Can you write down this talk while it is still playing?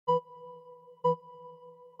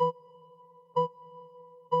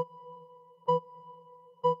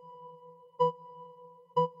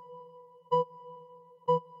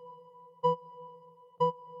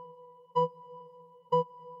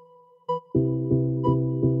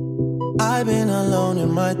I've been alone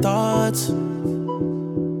in my thoughts.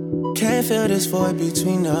 Can't feel this void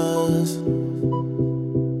between us.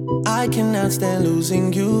 I cannot stand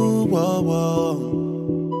losing you, whoa, whoa.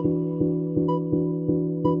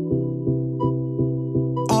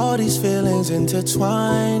 All these feelings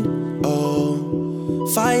intertwined, oh,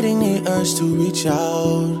 fighting the urge to reach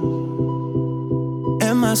out.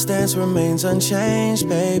 And my stance remains unchanged,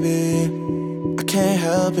 baby. I can't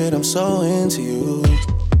help it, I'm so into you.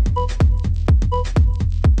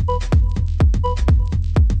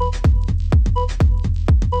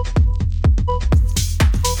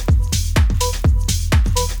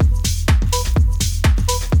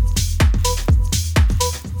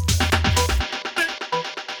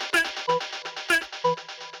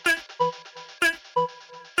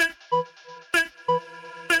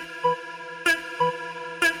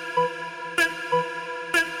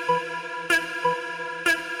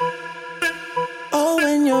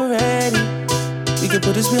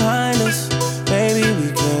 Put this behind us, maybe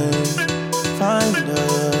we can find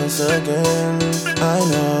us again. I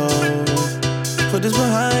know. Put this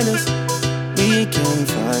behind us, we can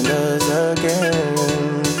find us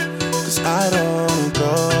again. 'Cause I don't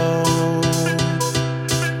go.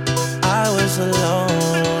 I was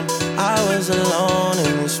alone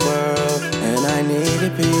in this world, and I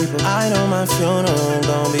needed people. I know my funeral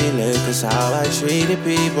gon' be lit, 'cause how I treated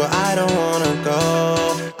people. I don't wanna go,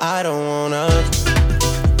 I don't wanna.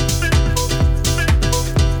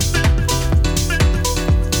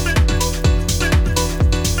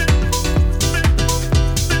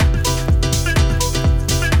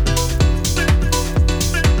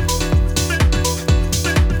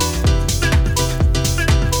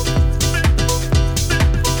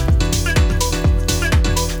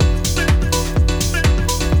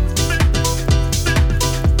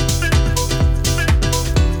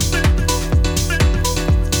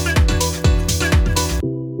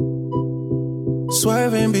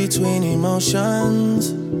 Swerving between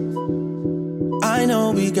emotions. I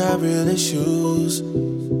know we got real issues.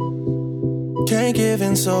 Can't give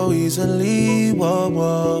in so easily. Whoa,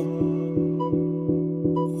 whoa.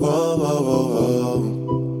 Whoa, whoa, whoa, whoa.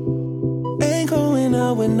 Ain't going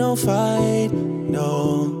out with no fight, no.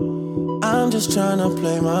 I'm just trying to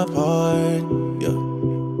play my part, yeah.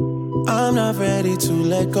 I'm not ready to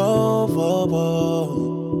let go, whoa, whoa.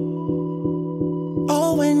 Oh,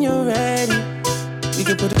 when you're ready, we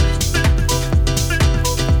can put it.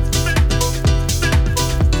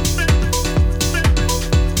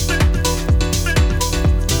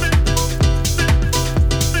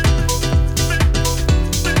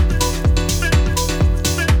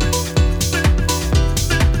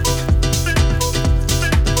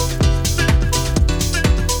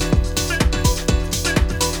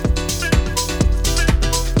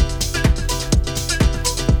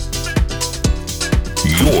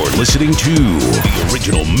 Listening to the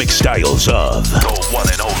original mix styles of the one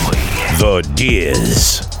and only The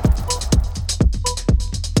Diz.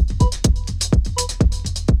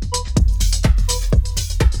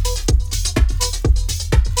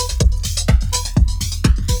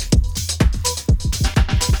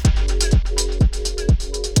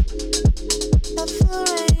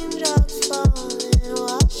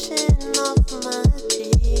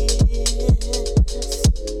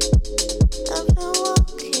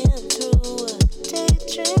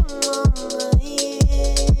 Dream on my ears.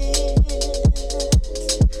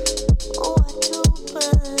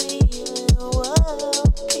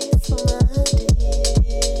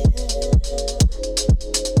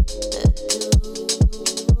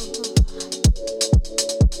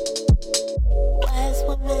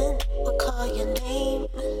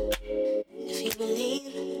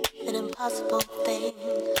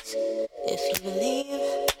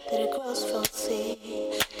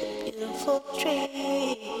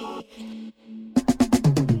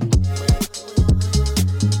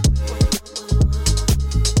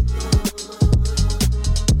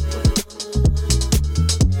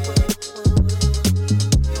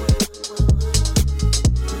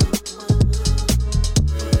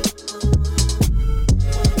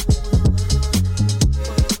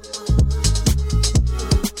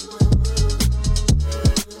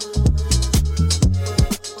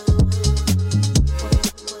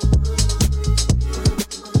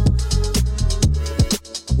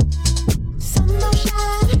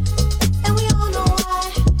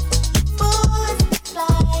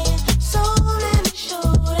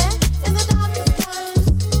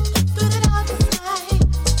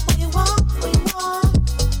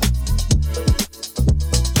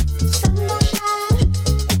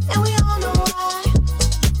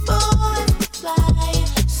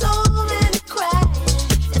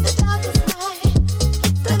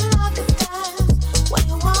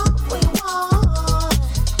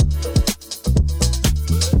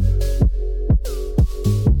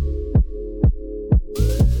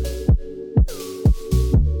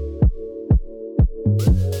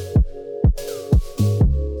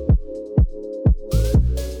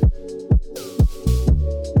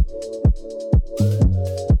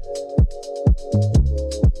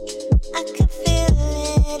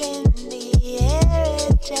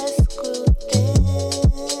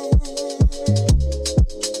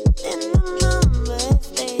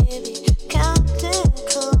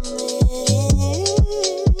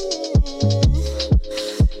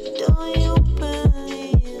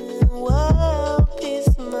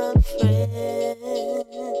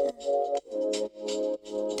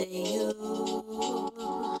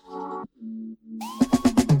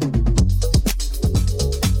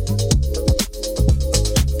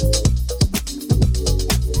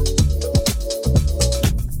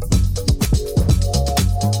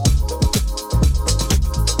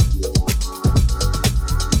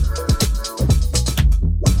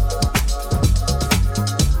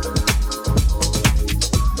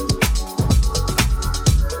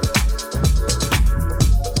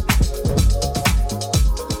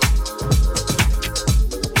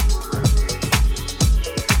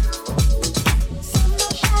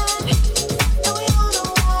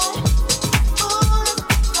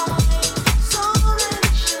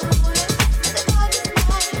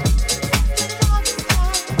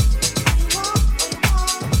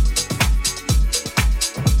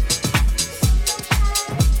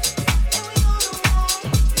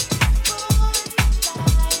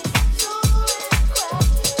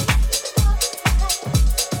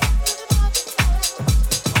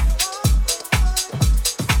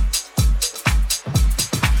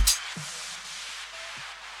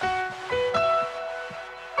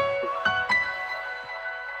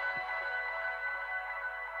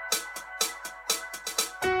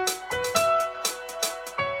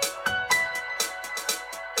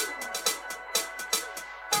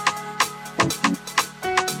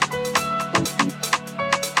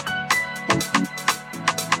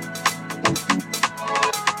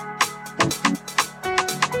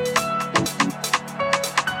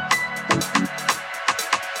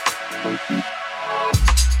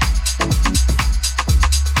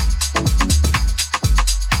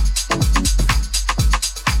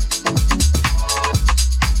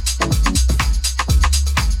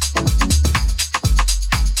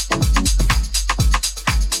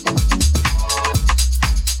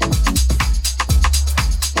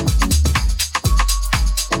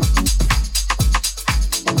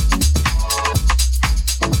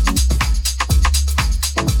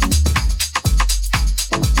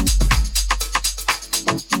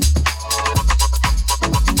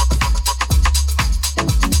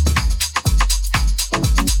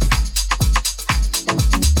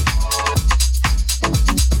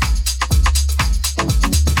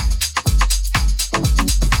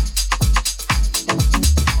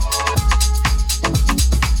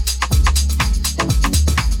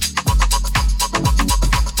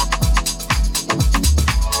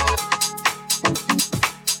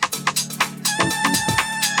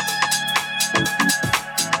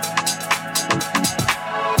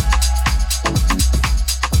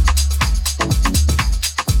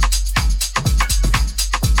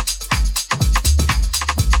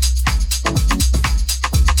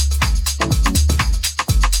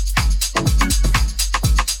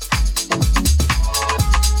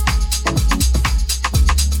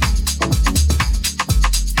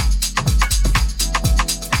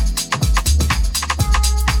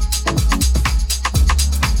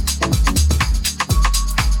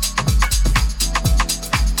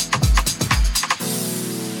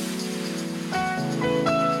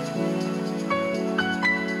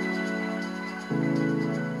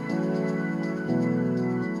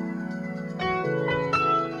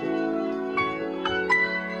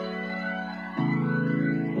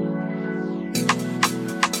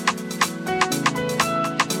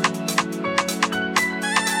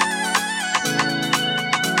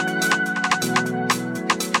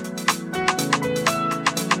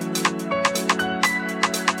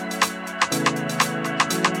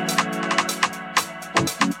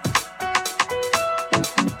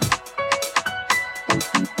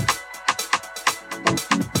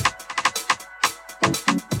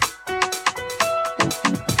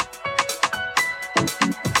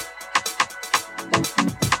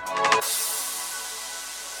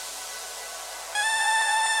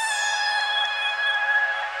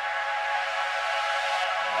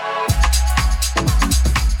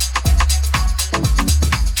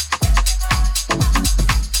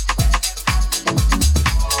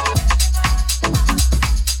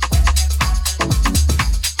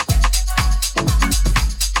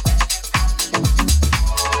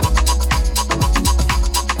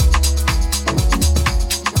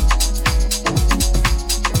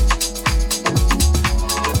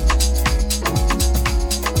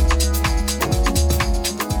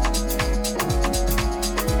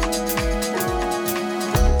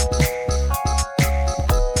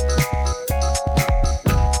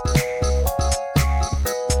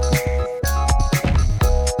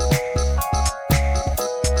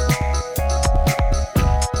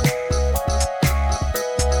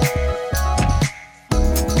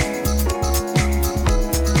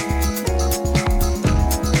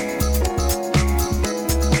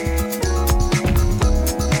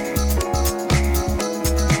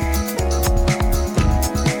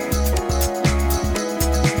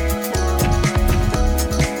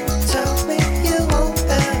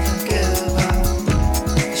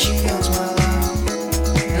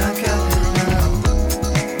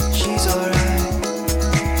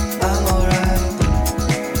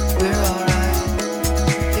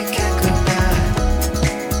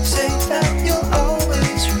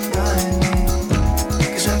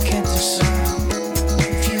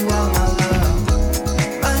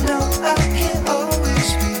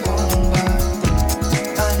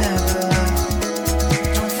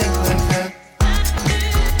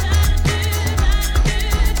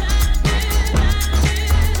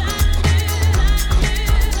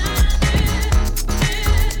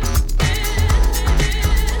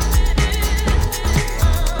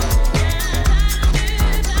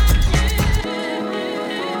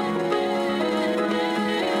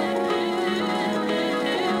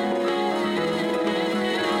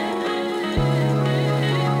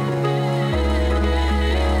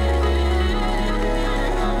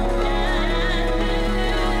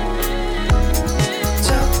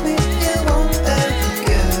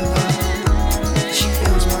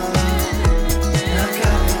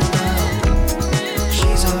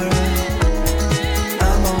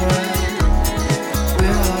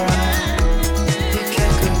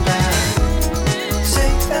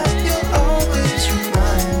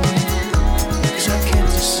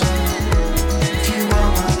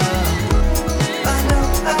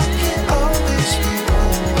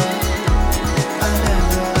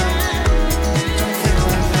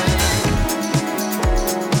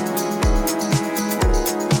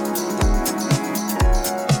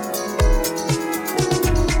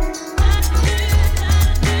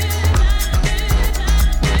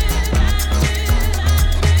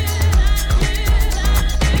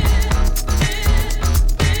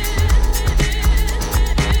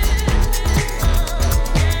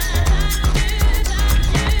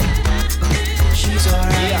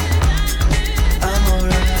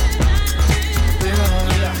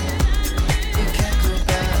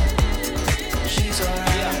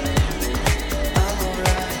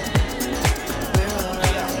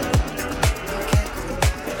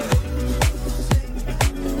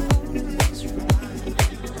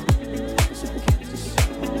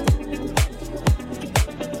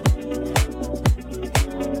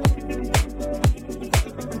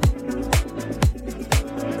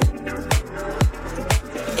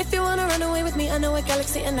 with me, I know a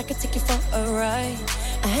galaxy and I could take you for a ride.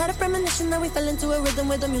 I had a premonition that we fell into a rhythm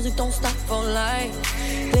where the music don't stop for life.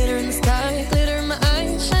 Glitter in the sky, glitter in my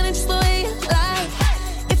eyes, shining just the way you like.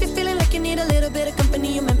 If you're feeling like you need a little bit of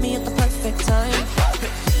company, you met me at the perfect time.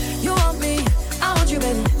 You want me, I want you,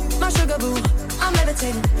 baby. My sugar boo, I'm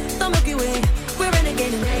levitating. The Milky Way, we're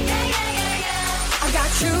renegading. I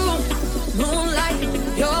got you, moonlight,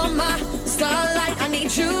 you're my starlight. I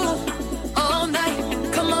need you all night.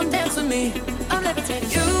 Come on, dance with me. I'm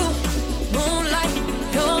levitating. You, moonlight,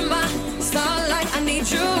 you're my starlight. I need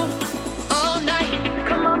you all night.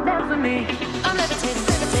 Come on, dance with me. I'm levitating,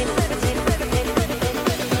 levitating, levitating, levitating, levitating,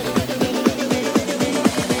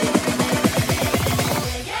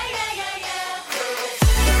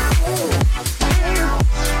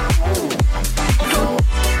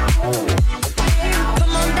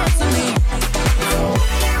 Come on, dance with me.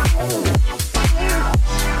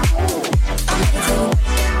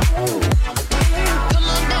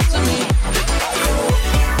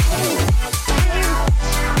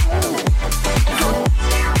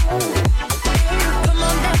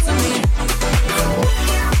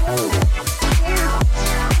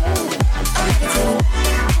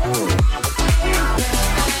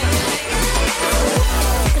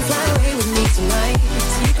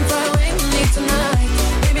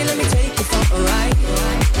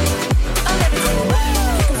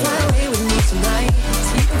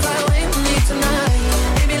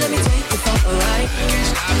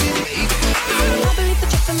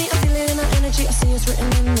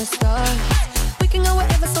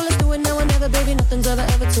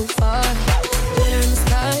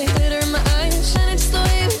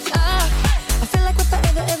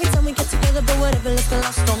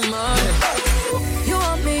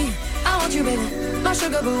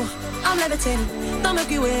 The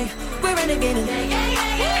Milky Way, we're renegading.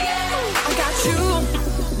 I got you,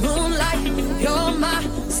 moonlight, you're my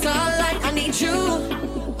starlight. I need you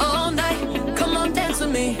all night. Come on, dance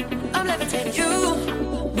with me. I'm levitating. You,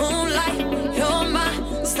 moonlight, you're my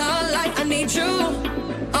starlight. I need you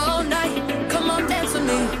all night. Come on, dance with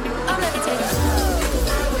me. I'm levitating.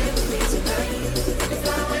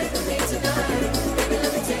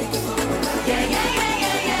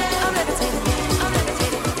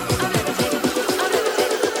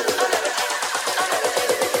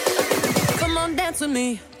 With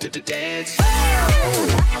me to dance. Come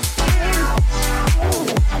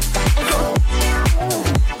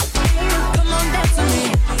on, dance with me.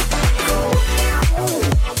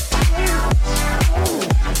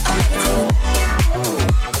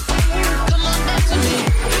 Come on, dance with me.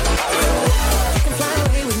 You can fly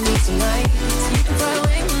away with me tonight. You can fly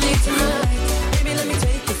away with me tonight. Baby, let me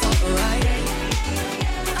take you for a ride. You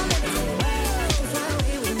can fly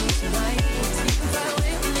away with me tonight. You can fly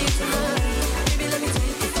away with me tonight.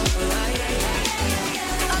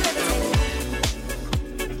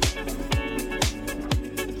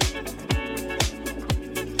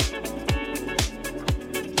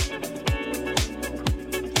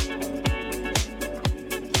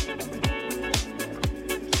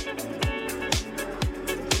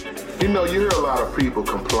 You know, you hear a lot of people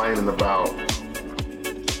complaining about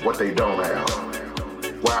what they don't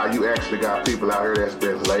have. Wow, you actually got people out here that's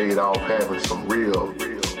been laid off having some real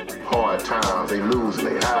hard times. They losing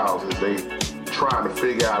their houses. They trying to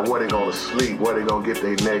figure out where they gonna sleep, where they gonna get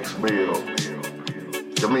their next meal.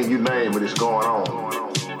 I mean, you name it, it's going on.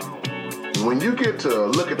 When you get to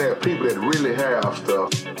look at that people that really have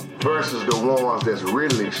stuff versus the ones that's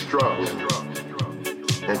really struggling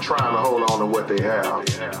and trying to hold on to what they have.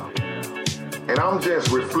 And I'm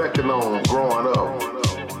just reflecting on growing up.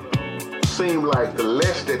 Seemed like the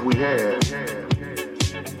less that we had,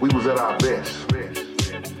 we was at our best.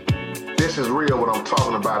 This is real what I'm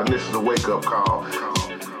talking about, and this is a wake-up call.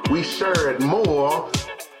 We shared more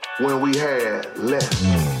when we had less.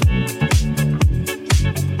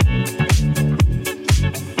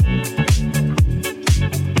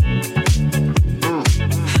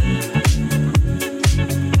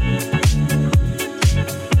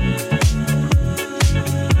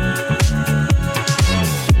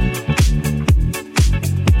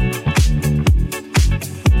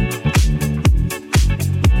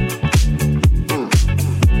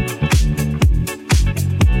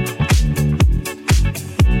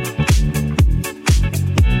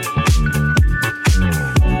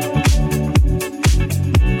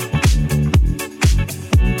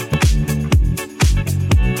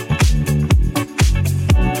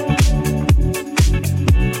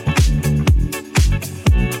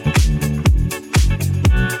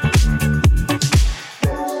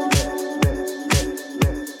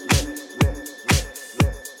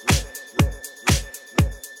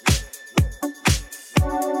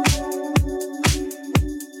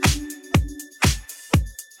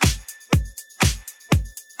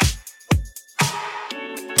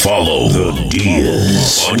 Follow The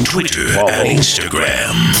Diaz on Twitter and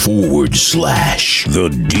Instagram / The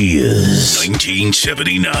Diaz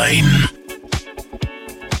 1979.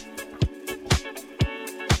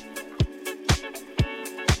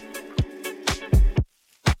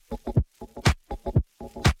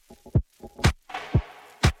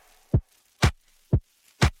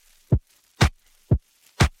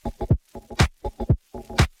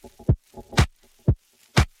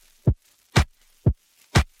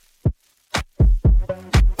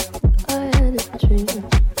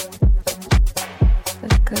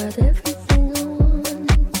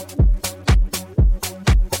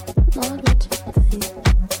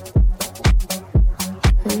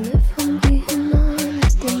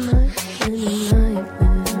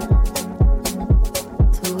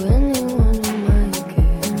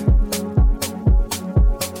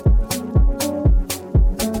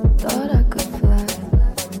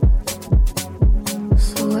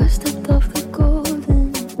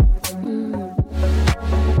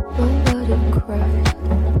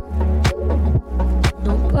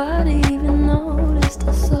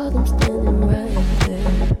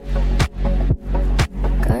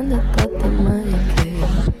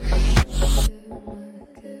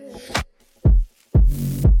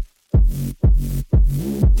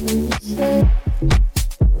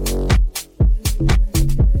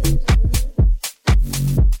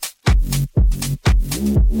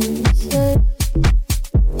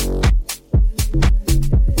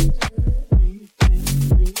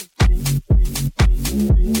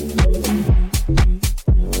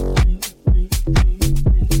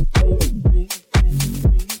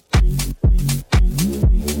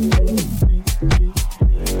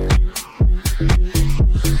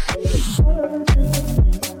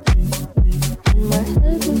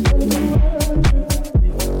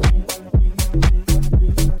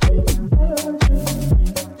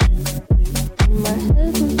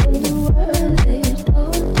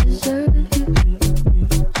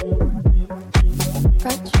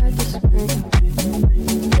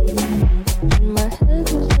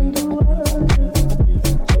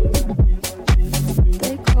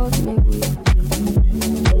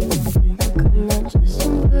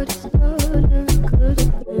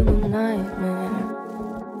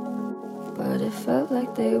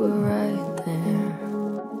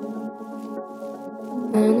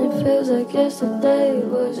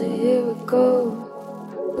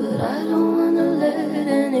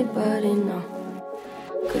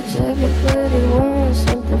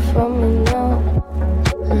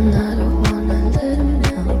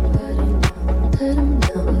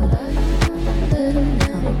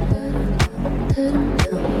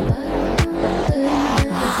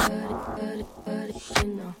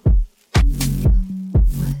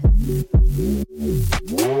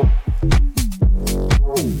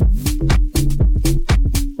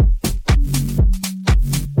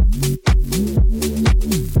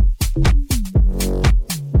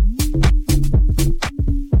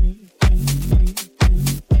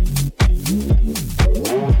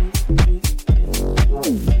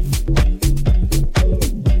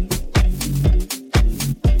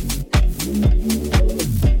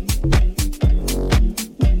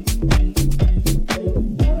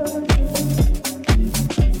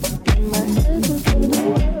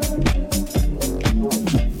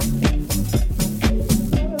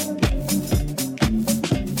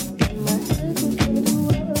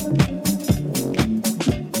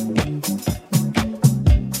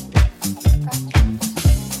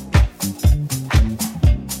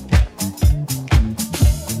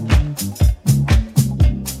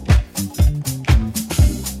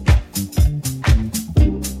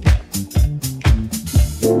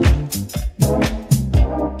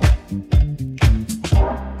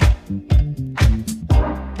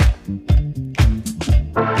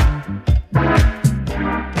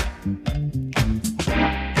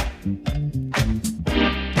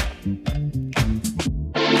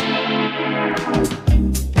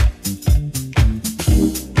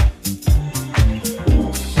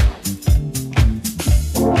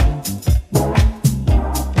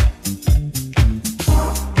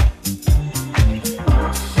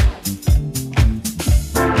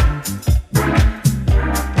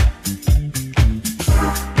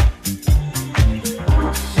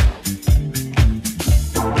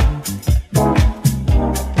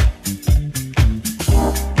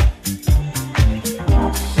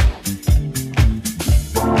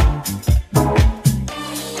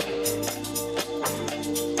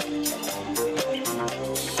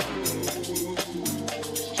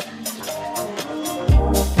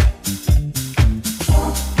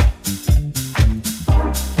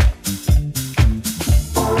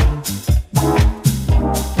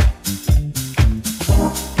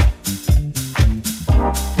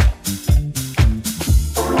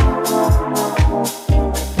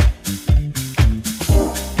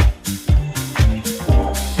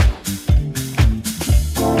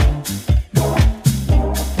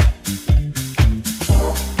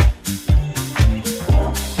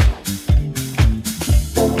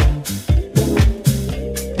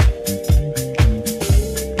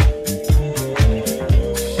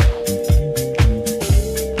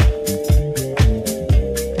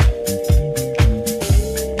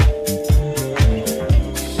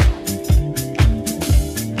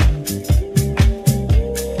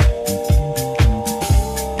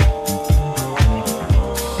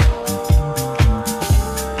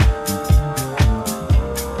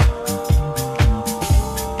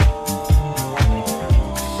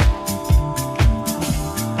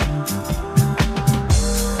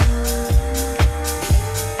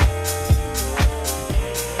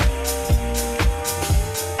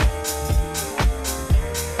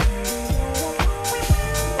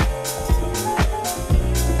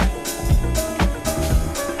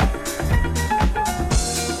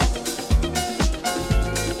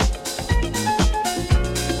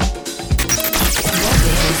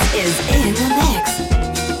 is in the mix.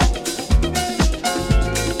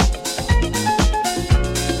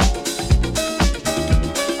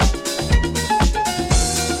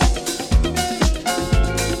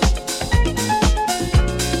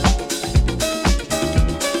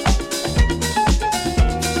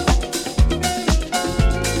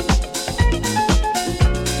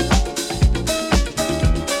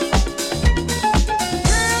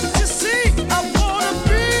 I wanna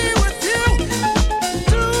be with you,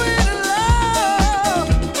 do it alone.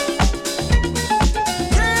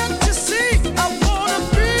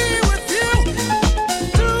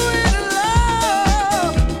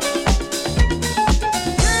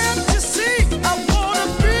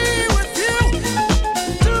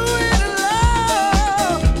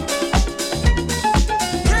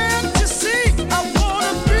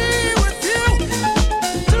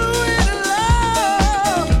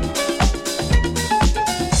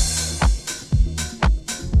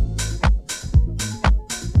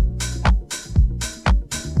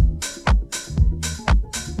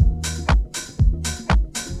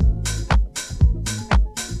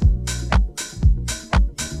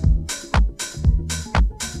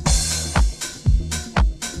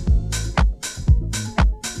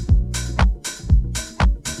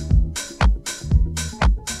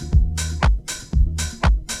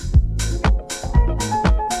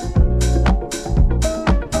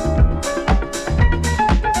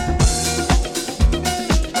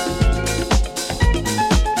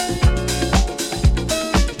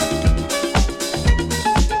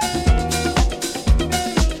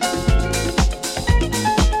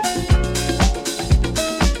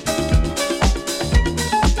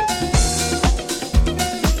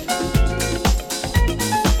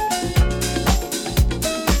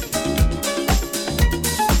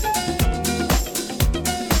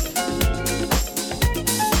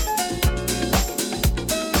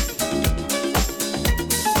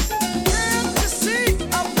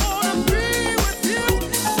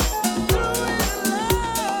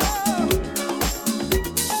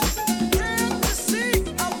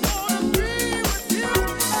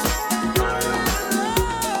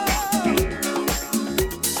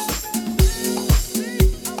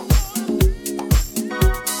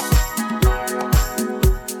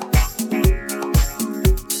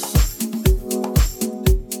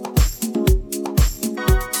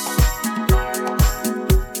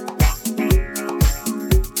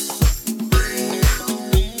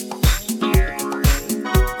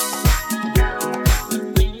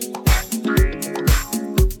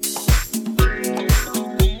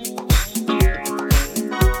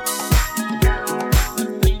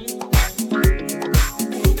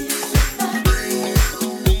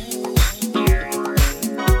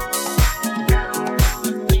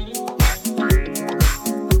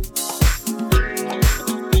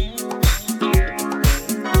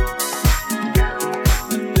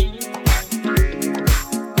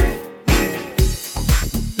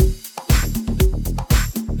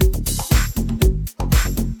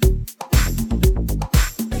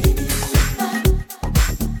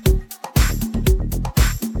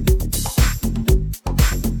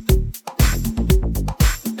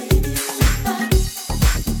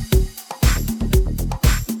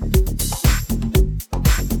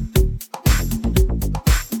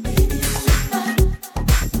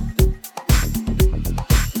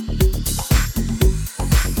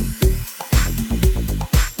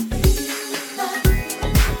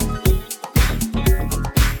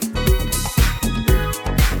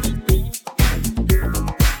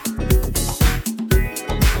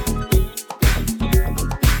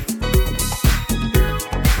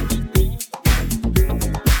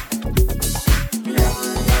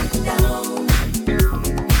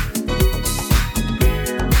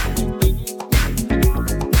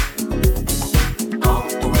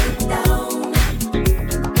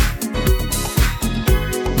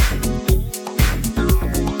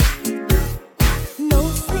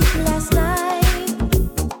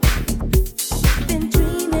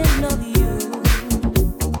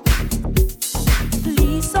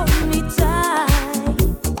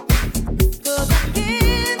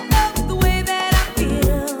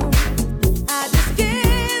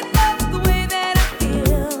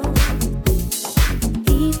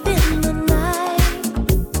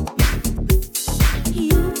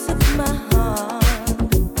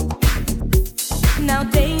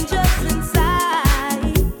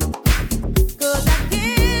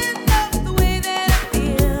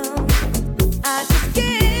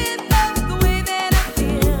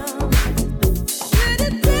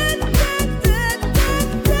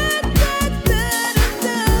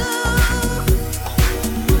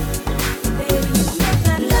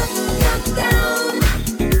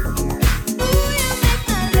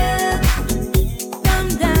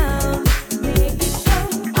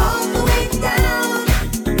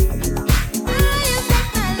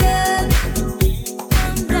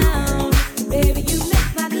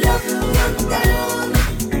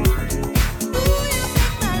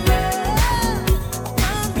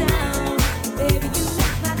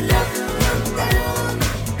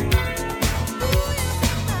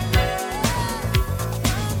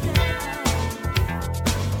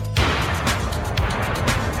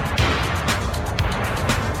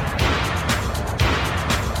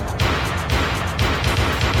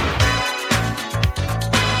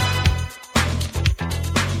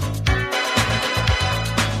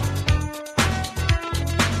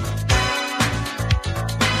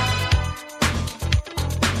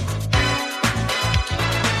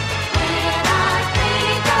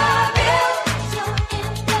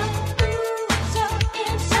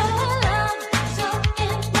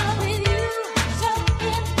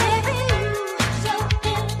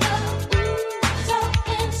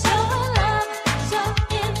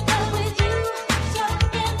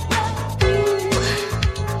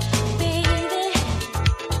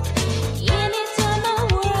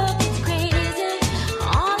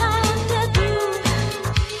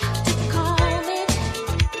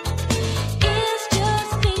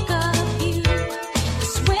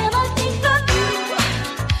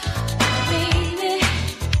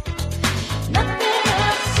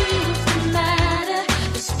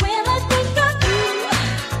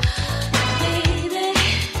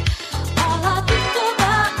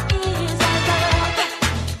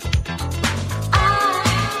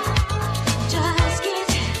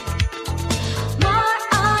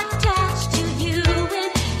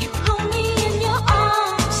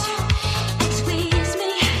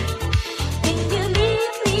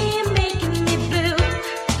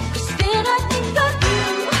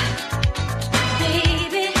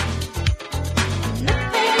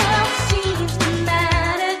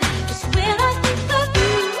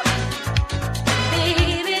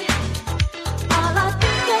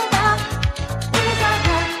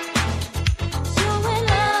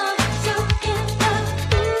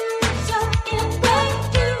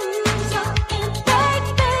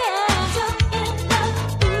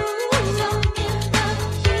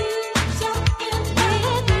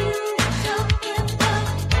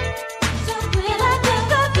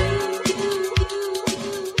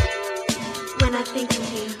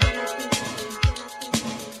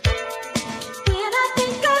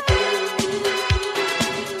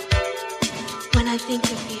 I think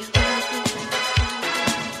of you.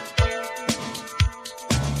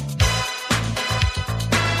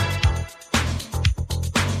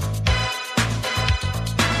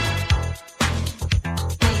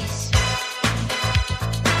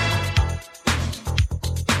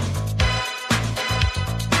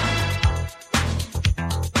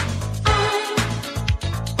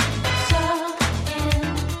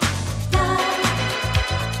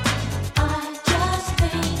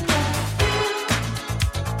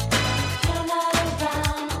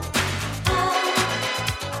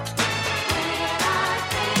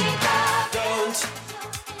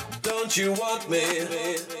 Don't you want me?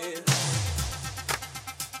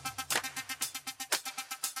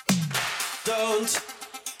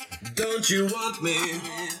 Don't you want me?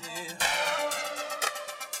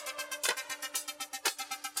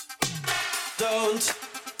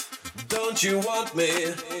 Don't you want me?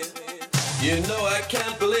 You know I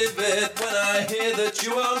can't believe it when I hear that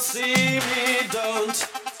you won't see me.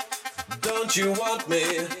 Don't you want me?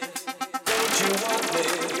 Don't you want me?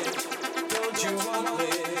 Don't you want me?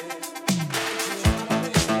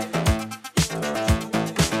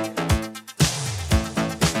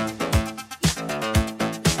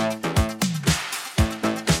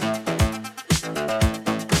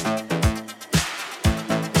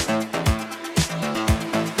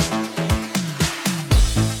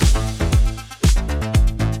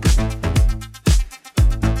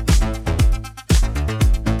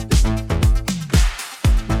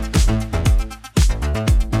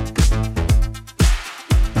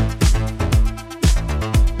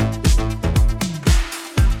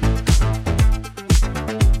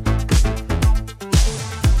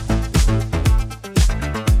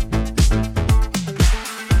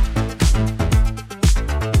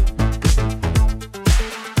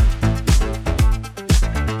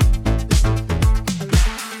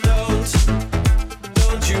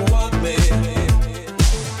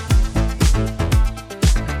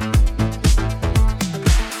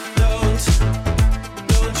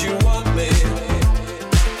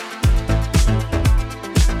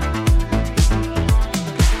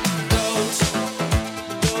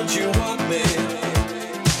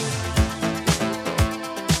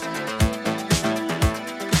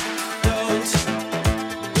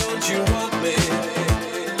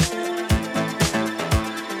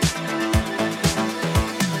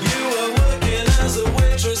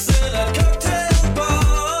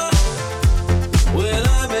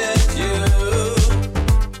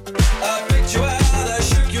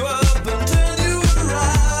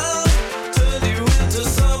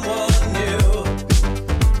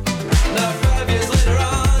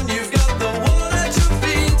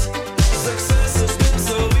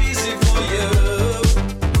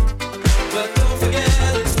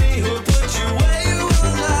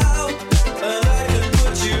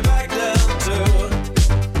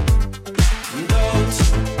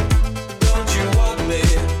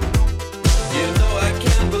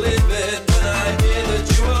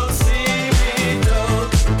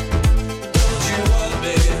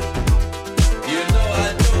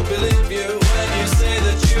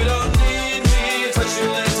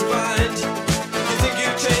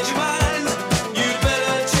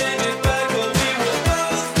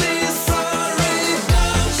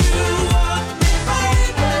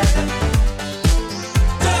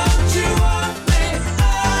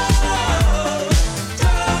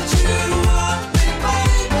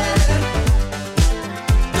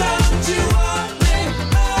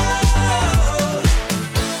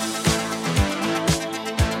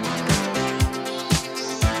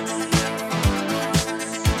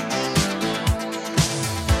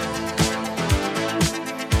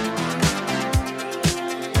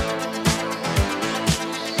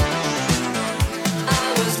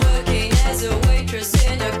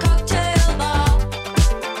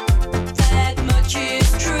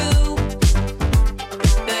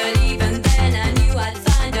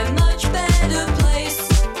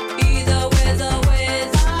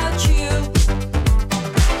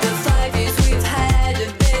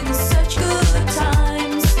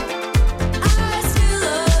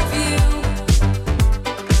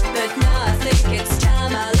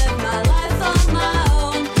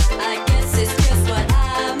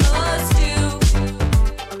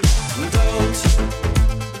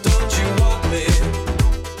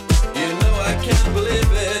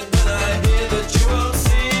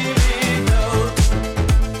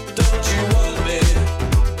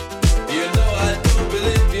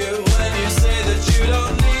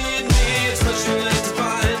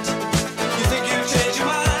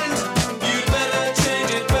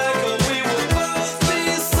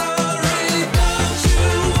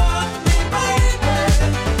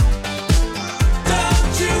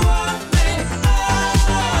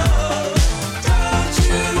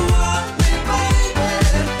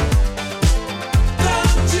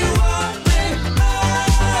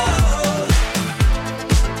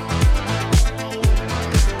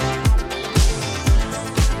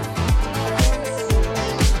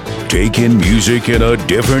 taking music in a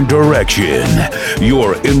different direction.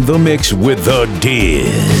 You're in the mix with The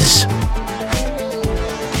Diz.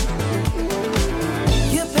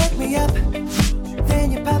 You pick me up,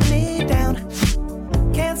 then you pop me down.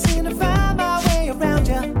 Can't seem to find my way around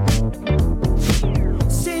you.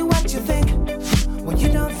 See what you think when you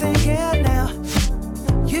don't think it now.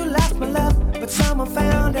 You lost my love, but someone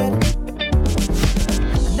found it.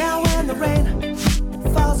 Now when the rain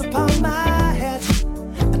falls upon my head,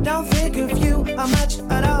 I don't think of you much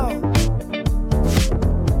at all.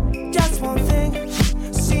 Just one thing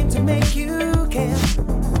seemed to make you care.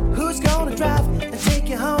 Who's gonna drive and take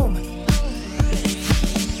you home?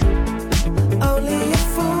 Only a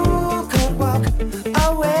fool could walk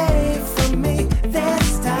away from me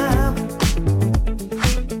this time.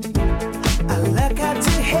 I look up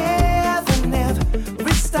to heaven,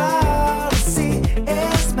 every star I see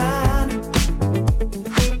is mine.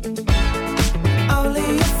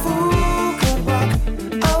 Only a fool could walk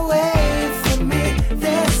away from me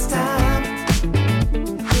this time.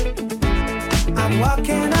 I'm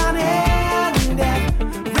walking on air and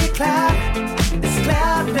every cloud is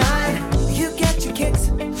cloud nine. You get your kicks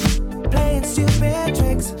playing stupid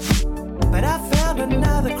tricks, but I found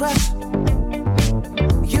another crush.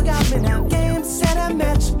 You got me now, game, set, and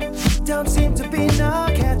match. Don't seem to be no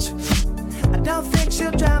catch. I don't think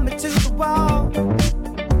she'll drive me to the wall.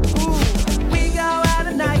 Ooh, we go out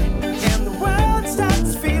at night and the world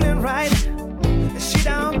starts feeling right. She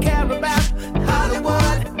don't care about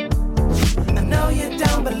Hollywood. I know you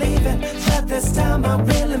don't believe it, but this time I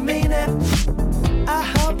really mean